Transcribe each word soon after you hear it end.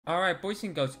Alright boys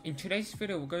and girls, in today's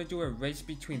video we're going to do a race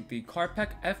between the car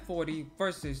pack F40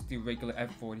 versus the regular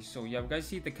F40. So yeah, we're going to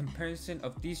see the comparison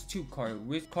of these two cars.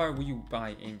 Which car will you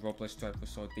buy in Roblox Drive World?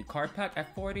 So the car pack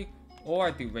F40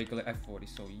 or the regular F40.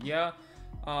 So yeah,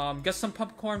 get some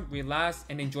popcorn, relax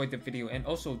and enjoy the video. And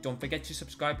also don't forget to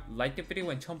subscribe, like the video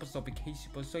and turn on post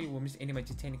notifications so you won't miss any of my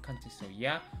entertaining content. So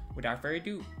yeah, without further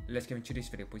ado, let's get into this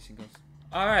video boys and girls.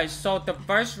 Alright, so the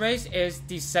first race is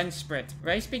descent sprint.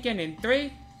 Race begin in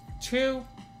 3, 2,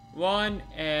 1,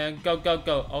 and go, go,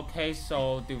 go. Okay,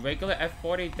 so the regular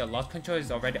F40, the lost control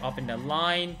is already up in the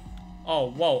line.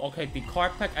 Oh, whoa, okay, the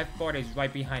car pack F40 is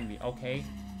right behind me. Okay,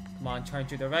 come on, turn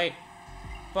to the right.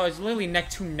 But it's literally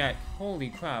neck to neck. Holy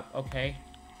crap, okay.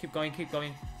 Keep going, keep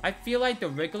going. I feel like the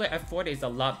regular F40 is a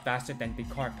lot faster than the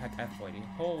car pack F40.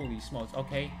 Holy smokes,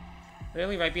 okay.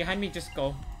 Literally right behind me, just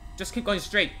go. Just keep going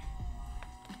straight.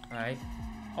 Alright.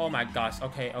 Oh my gosh.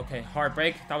 Okay, okay. Hard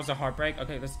break. That was a hard break.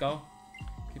 Okay, let's go.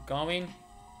 Keep going.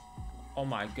 Oh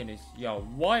my goodness. Yo,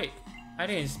 what? I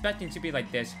didn't expect it to be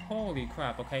like this. Holy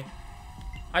crap. Okay.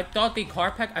 I thought the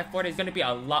car pack F40 is going to be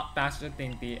a lot faster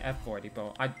than the F40,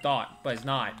 bro. I thought, but it's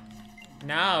not.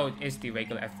 Now it's the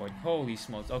regular F40. Holy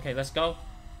smokes. Okay, let's go.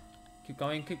 Keep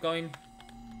going, keep going.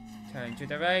 Turn to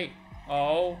the right.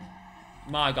 Oh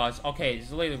my gosh. Okay,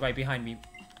 it's literally right behind me.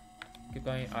 Keep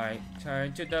going. Alright,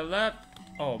 turn to the left.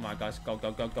 Oh my gosh, go,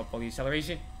 go, go, go, fully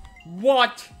acceleration.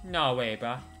 What? No way,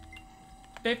 bruh.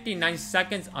 59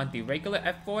 seconds on the regular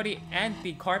F40 and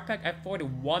the car pack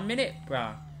F40, 1 minute,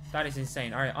 bruh. That is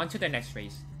insane. Alright, on to the next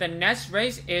race. The next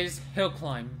race is hill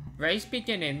climb. Race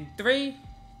begin in 3,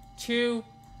 2,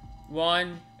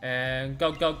 1, and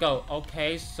go, go, go.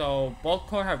 Okay, so both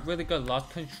cars have really good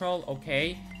lost control.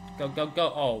 Okay, go, go,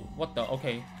 go. Oh, what the?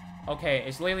 Okay. Okay,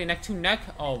 it's literally neck to neck.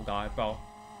 Oh god, bro.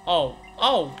 Oh,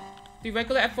 oh! The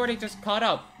regular F40 just caught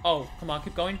up. Oh, come on,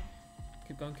 keep going.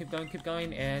 Keep going, keep going, keep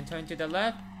going. And turn to the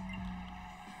left.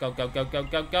 Go, go, go, go,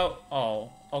 go, go. Oh,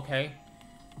 okay.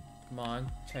 Come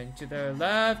on, turn to the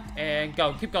left. And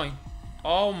go, keep going.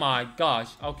 Oh my gosh,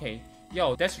 okay.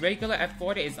 Yo, this regular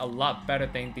F40 is a lot better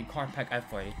than the car pack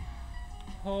F40.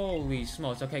 Holy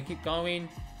smokes. Okay, keep going.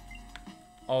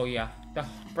 Oh yeah, the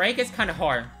brake is kind of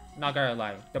hard. Not gonna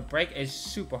lie, the brake is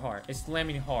super hard. It's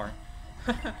slamming hard.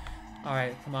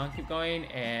 Alright, come on, keep going.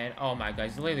 And oh my god,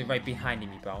 it's literally right behind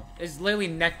me, bro. It's literally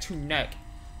neck to neck.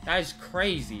 That is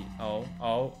crazy. Oh,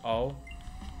 oh, oh.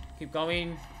 Keep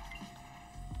going.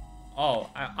 Oh,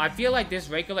 I feel like this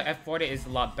regular F40 is a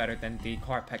lot better than the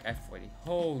car pack F40.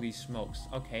 Holy smokes.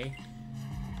 Okay.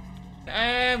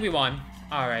 And we won.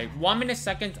 Alright, 1 minute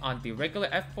seconds on the regular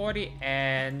F40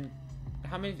 and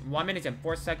how many? 1 minute and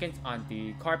 4 seconds on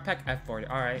the car pack F40.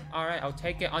 Alright, alright, I'll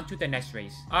take it on to the next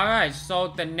race. Alright, so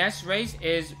the next race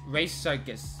is Race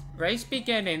Circus. Race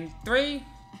begin in 3,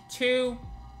 2,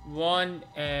 1,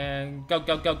 and go,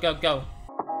 go, go, go, go.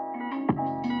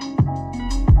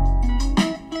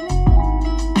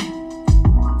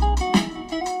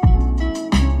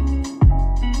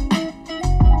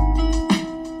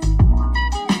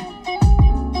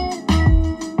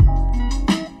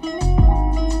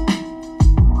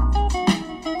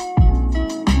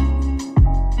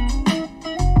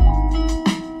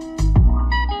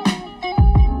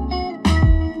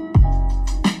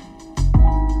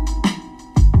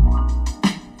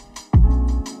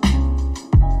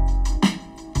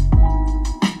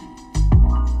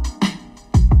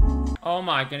 Oh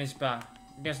my goodness, but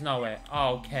there's no way.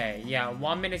 Okay, yeah,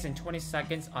 1 minute and 20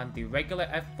 seconds on the regular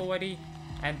F40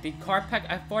 and the car pack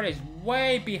F40 is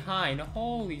way behind.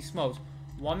 Holy smokes,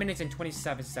 1 minute and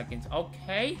 27 seconds.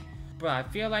 Okay, bro, I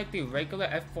feel like the regular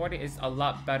F40 is a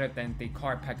lot better than the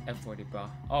car pack F40, bro.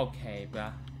 Okay, bro.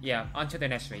 Yeah, on to the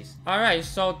next race. Alright,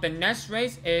 so the next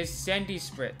race is Sandy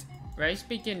Sprint. Race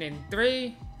begin in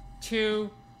 3,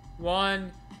 2,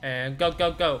 1, and go,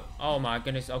 go, go. Oh my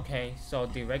goodness, okay. So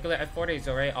the regular F40 is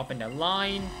already up in the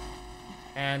line.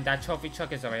 And that trophy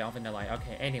truck is already up in the line.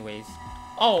 Okay, anyways.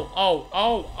 Oh, oh,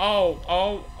 oh, oh,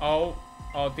 oh, oh.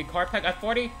 Oh, the car pack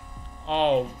F40.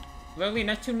 Oh, literally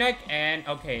neck to neck. And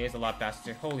okay, it's a lot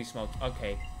faster. Holy smokes.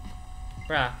 Okay.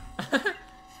 Bruh.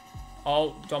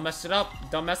 Oh, don't mess it up.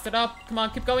 Don't mess it up. Come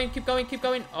on, keep going, keep going, keep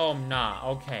going. Oh, nah,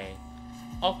 okay.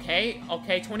 Okay,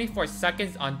 okay, 24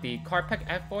 seconds on the car pack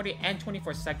F40 and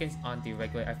 24 seconds on the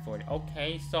regular F40.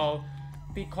 Okay, so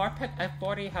the car pack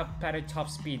F40 have better top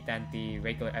speed than the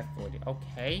regular F40.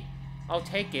 Okay, I'll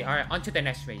take it. Alright, on to the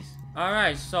next race.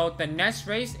 Alright, so the next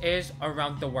race is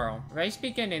Around the World. Race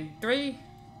begin in 3,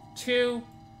 2,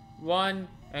 1,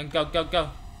 and go, go, go.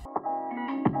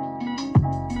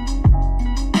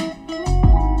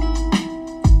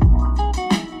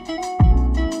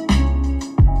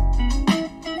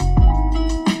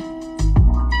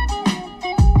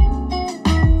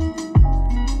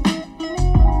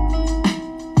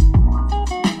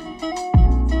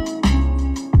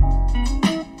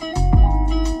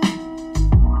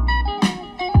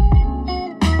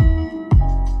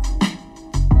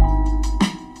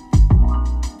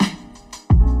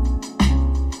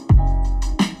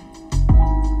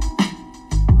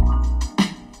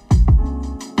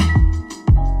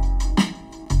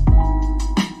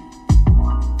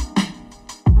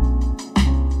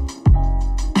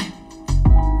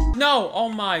 no! Oh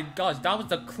my gosh, that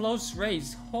was a close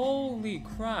race. Holy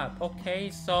crap. Okay,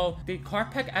 so the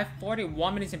Carpack F40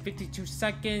 1 minutes and 52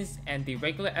 seconds, and the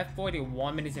regular F40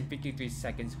 1 minutes and 53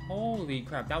 seconds. Holy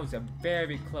crap, that was a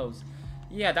very close.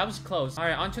 Yeah, that was close.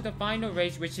 Alright, on to the final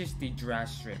race, which is the drag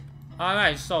strip.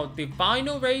 Alright, so the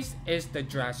final race is the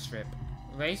drag strip.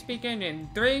 Race begin in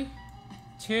 3,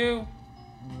 2,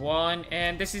 1,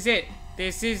 and this is it.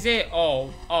 This is it.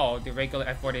 Oh, the regular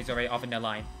F40 is already off in the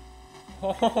line.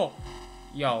 Oh,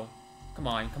 yo, come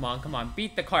on.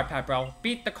 Beat the Carpack, bro.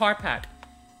 Beat the Carpack.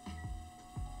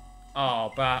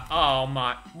 Oh, but, oh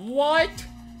my, what?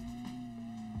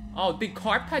 Oh, the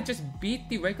Carpack just beat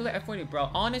the regular F40,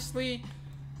 bro. Honestly,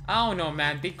 I don't know,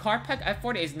 man. The Carpack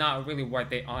F40 is not really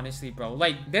worth it, honestly, bro.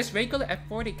 Like, this regular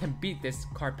F40 can beat this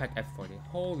Carpack F40.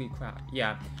 Holy crap.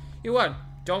 Yeah. You know what?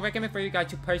 Don't recommend for you guys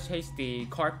to purchase the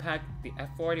Carpack, the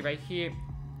F40 right here.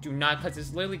 Do not, because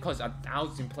it's literally costs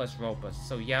 1,000 plus Robux.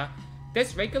 So yeah,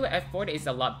 this regular F40 is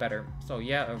a lot better. So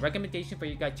yeah, a recommendation for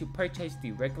you guys to purchase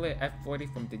the regular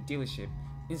F40 from the dealership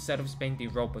instead of spending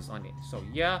the Robux on it. So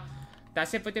yeah,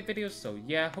 that's it for the video. So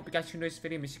yeah, hope you guys enjoyed this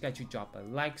video. Make sure you guys drop a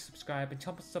like, subscribe, and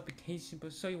turn on notification bell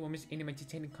so you won't miss any of my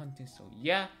entertaining content. So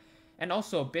yeah, and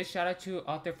also a big shout out to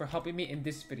Arthur for helping me in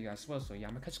this video as well. So yeah,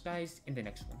 I'm gonna catch you guys in the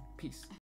next one. Peace.